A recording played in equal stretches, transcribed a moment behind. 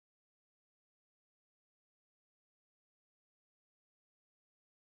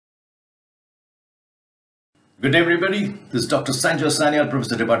Good day everybody, this is Dr. Sanjoy Sanyal,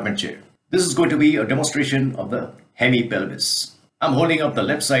 Professor Department Chair. This is going to be a demonstration of the hemipelvis. I'm holding up the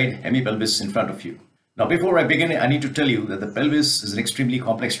left side hemipelvis in front of you. Now before I begin, I need to tell you that the pelvis is an extremely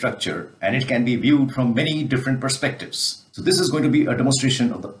complex structure and it can be viewed from many different perspectives. So this is going to be a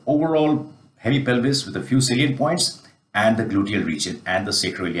demonstration of the overall hemipelvis with a few salient points and the gluteal region and the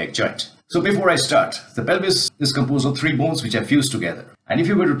sacroiliac joint. So before I start, the pelvis is composed of three bones which are fused together. And if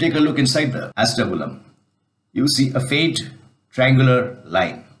you were to take a look inside the acetabulum, you see a faint triangular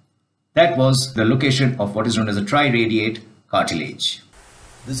line. That was the location of what is known as a tri-radiate cartilage.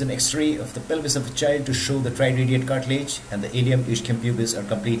 This is an X-ray of the pelvis of a child to show the tri-radiate cartilage and the ilium, ischium pubis are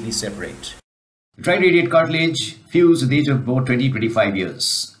completely separate. The tri-radiate cartilage fused at the age of about 20-25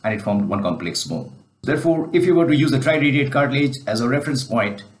 years and it formed one complex bone. Therefore, if you were to use the tri-radiate cartilage as a reference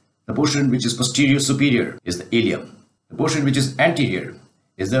point, the portion which is posterior superior is the ilium. The portion which is anterior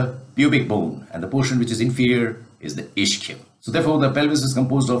is the pubic bone and the portion which is inferior is the ischium. So therefore the pelvis is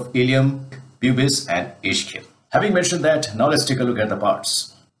composed of ilium, pubis and ischium. Having mentioned that, now let's take a look at the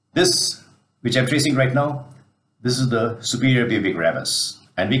parts. This which I'm tracing right now, this is the superior pubic ramus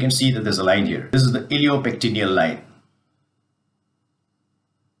and we can see that there's a line here. This is the iliopectineal line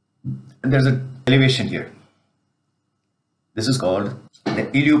and there's an elevation here. This is called the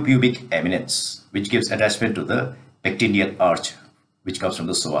iliopubic eminence, which gives attachment to the pectineal arch which comes from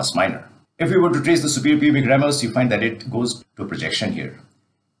the psoas minor. If we were to trace the superior pubic ramus, you find that it goes to a projection here.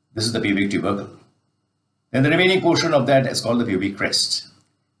 This is the pubic tubercle. Then the remaining portion of that is called the pubic crest.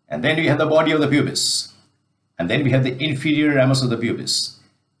 And then we have the body of the pubis. And then we have the inferior ramus of the pubis.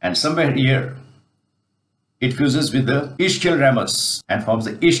 And somewhere here, it fuses with the ischial ramus and forms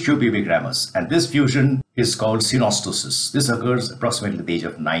the ischiopubic ramus. And this fusion is called synostosis. This occurs approximately at the age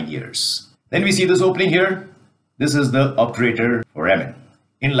of 9 years. Then we see this opening here. This is the obturator foramen.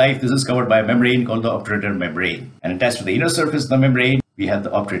 In life, this is covered by a membrane called the obturator membrane. And attached to the inner surface of the membrane, we have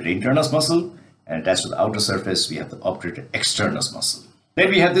the obturator internus muscle. And attached to the outer surface, we have the obturator externus muscle. Then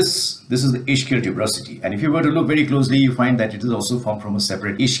we have this is the ischial tuberosity. And if you were to look very closely, you find that it is also formed from a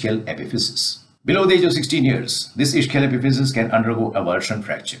separate ischial epiphysis. Below the age of 16 years, this ischial epiphysis can undergo avulsion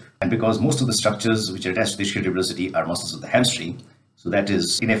fracture. And because most of the structures which are attached to the ischial tuberosity are muscles of the hamstring, so that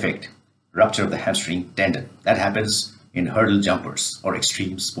is, in effect, rupture of the hamstring tendon. That happens in hurdle jumpers or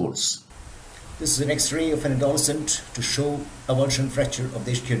extreme sports. This is an X-ray of an adolescent to show avulsion fracture of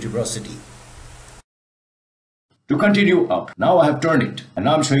the ischial tuberosity. To continue up, now I have turned it and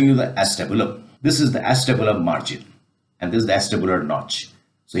now I'm showing you the acetabulum. This is the acetabulum margin and this is the acetabular notch.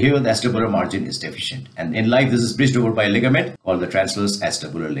 So here the acetabular margin is deficient and in life this is bridged over by a ligament called the transverse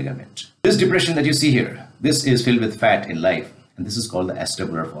acetabular ligament. This depression that you see here, this is filled with fat in life and this is called the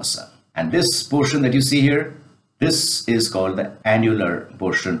acetabular fossa. And this portion that you see here, this is called the annular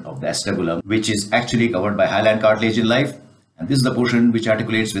portion of the acetabulum, which is actually covered by hyaline cartilage in life. And this is the portion which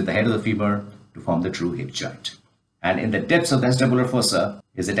articulates with the head of the femur to form the true hip joint. And in the depths of the acetabular fossa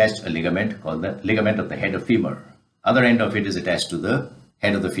is attached a ligament called the ligament of the head of femur. Other end of it is attached to the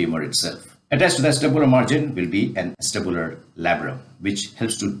head of the femur itself. Attached to the acetabular margin will be an acetabular labrum, which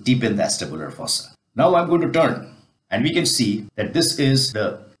helps to deepen the acetabular fossa. Now I'm going to turn and we can see that this is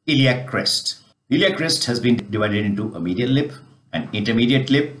the iliac crest. The iliac crest has been divided into a medial lip, an intermediate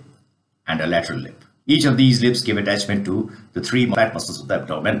lip, and a lateral lip. Each of these lips give attachment to the three fat muscles of the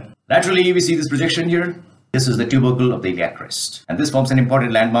abdomen. Laterally, we see this projection here. This is the tubercle of the iliac crest, and this forms an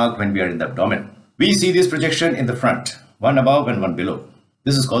important landmark when we are in the abdomen. We see this projection in the front, one above and one below.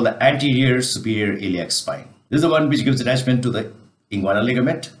 This is called the anterior superior iliac spine. This is the one which gives attachment to the inguinal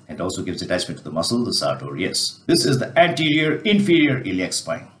ligament and also gives attachment to the muscle, the sartorius. This is the anterior inferior iliac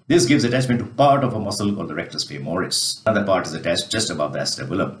spine. This gives attachment to part of a muscle called the rectus femoris. Another part is attached just above the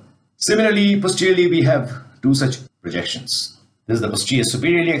acetabulum. Similarly, posteriorly, we have two such projections. This is the posterior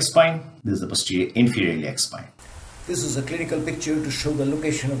superior iliac spine. This is the posterior inferior iliac spine. This is a clinical picture to show the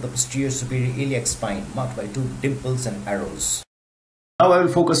location of the posterior superior iliac spine marked by two dimples and arrows. Now I will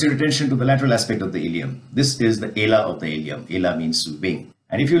focus your attention to the lateral aspect of the ilium. This is the ala of the ilium. Ala means wing.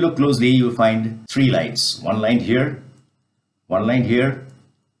 And if you look closely, you will find three lines. One line here, one line here,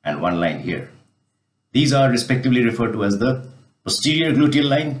 and one line here. These are respectively referred to as the posterior gluteal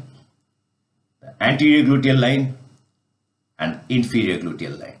line, the anterior gluteal line, and inferior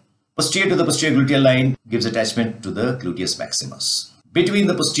gluteal line. Posterior to the posterior gluteal line gives attachment to the gluteus maximus. Between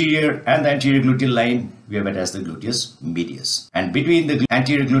the posterior and the anterior gluteal line, we have attached the gluteus medius. And between the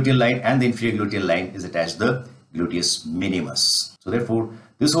anterior gluteal line and the inferior gluteal line is attached the gluteus minimus. So therefore,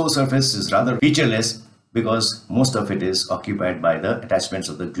 this whole surface is rather featureless because most of it is occupied by the attachments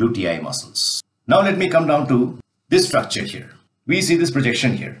of the gluteal muscles. Now let me come down to this structure here. We see this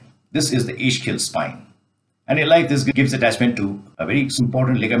projection here. This is the ischial spine. And in life, this gives attachment to a very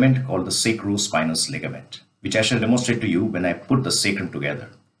important ligament called the sacrospinous ligament, which I shall demonstrate to you when I put the sacrum together.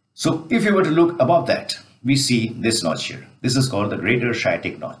 So if you were to look above that, we see this notch here. This is called the greater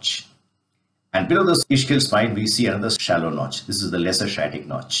sciatic notch. And below the ischial spine, we see another shallow notch. This is the lesser sciatic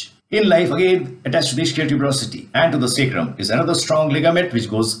notch. In life, again, attached to the ischial tuberosity and to the sacrum is another strong ligament which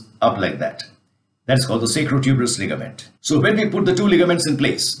goes up like that. That's called the sacrotuberous ligament. So when we put the two ligaments in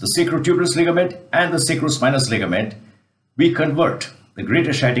place, the sacrotuberous ligament and the sacrospinous ligament, we convert the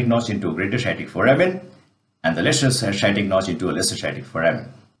greater sciatic notch into a greater sciatic foramen and the lesser sciatic notch into a lesser sciatic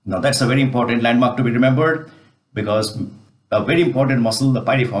foramen. Now that's a very important landmark to be remembered, because a very important muscle, the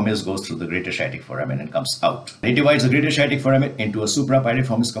piriformis, goes through the greater sciatic foramen and comes out. It divides the greater sciatic foramen into a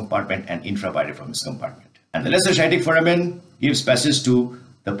suprapiriformis compartment and infrapiriformis compartment. And the lesser sciatic foramen gives passage to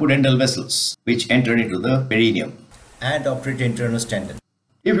the pudendal vessels, which enter into the perineum and obturator internus tendon.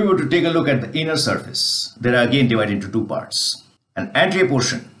 If we were to take a look at the inner surface, they are again divided into two parts. An anterior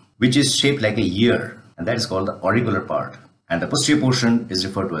portion, which is shaped like a ear, and that is called the auricular part. And the posterior portion is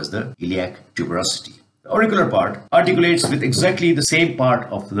referred to as the iliac tuberosity. The auricular part articulates with exactly the same part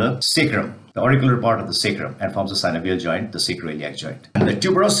of the sacrum, the auricular part of the sacrum, and forms a synovial joint, the sacroiliac joint. And the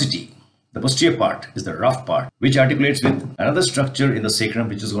tuberosity, the posterior part, is the rough part, which articulates with another structure in the sacrum,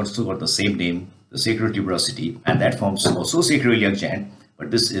 which is also got the same name, the sacrotuberosity, and that forms also sacroiliac joint, but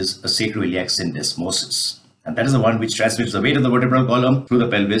this is a sacroiliac syndesmosis. And that is the one which transmits the weight of the vertebral column through the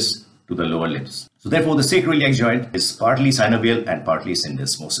pelvis to the lower limbs. So therefore, the sacroiliac joint is partly synovial and partly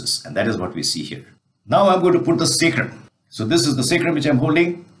syndesmosis, and that is what we see here. Now I'm going to put the sacrum. So this is the sacrum which I'm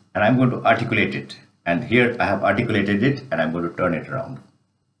holding, and I'm going to articulate it. And here I have articulated it, and I'm going to turn it around.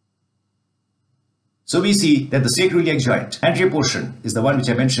 So we see that the sacroiliac joint, anterior portion, is the one which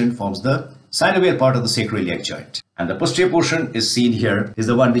I mentioned forms the synovial part of the sacroiliac joint. And the posterior portion is seen here is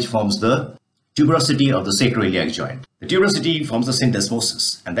the one which forms the tuberosity of the sacroiliac joint. The tuberosity forms the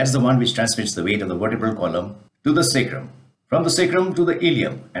syndesmosis, and that's the one which transmits the weight of the vertebral column to the sacrum, from the sacrum to the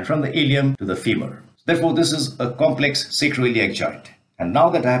ilium, and from the ilium to the femur. Therefore, this is a complex sacroiliac joint. And now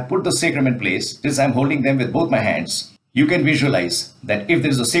that I have put the sacrum in place, since I'm holding them with both my hands, you can visualize that if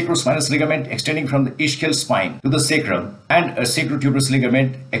there is a sacrospinous ligament extending from the ischial spine to the sacrum and a sacrotuberous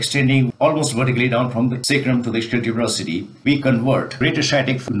ligament extending almost vertically down from the sacrum to the ischial tuberosity, we convert greater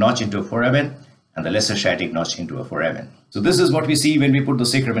sciatic notch into a foramen and the lesser sciatic notch into a foramen. So this is what we see when we put the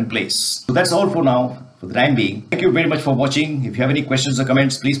sacrum in place. So that's all for now, for the time being. Thank you very much for watching. If you have any questions or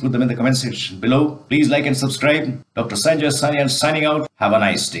comments, please put them in the comment section below. Please like and subscribe. Dr. Sanjoy Sanyal signing out. Have a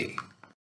nice day.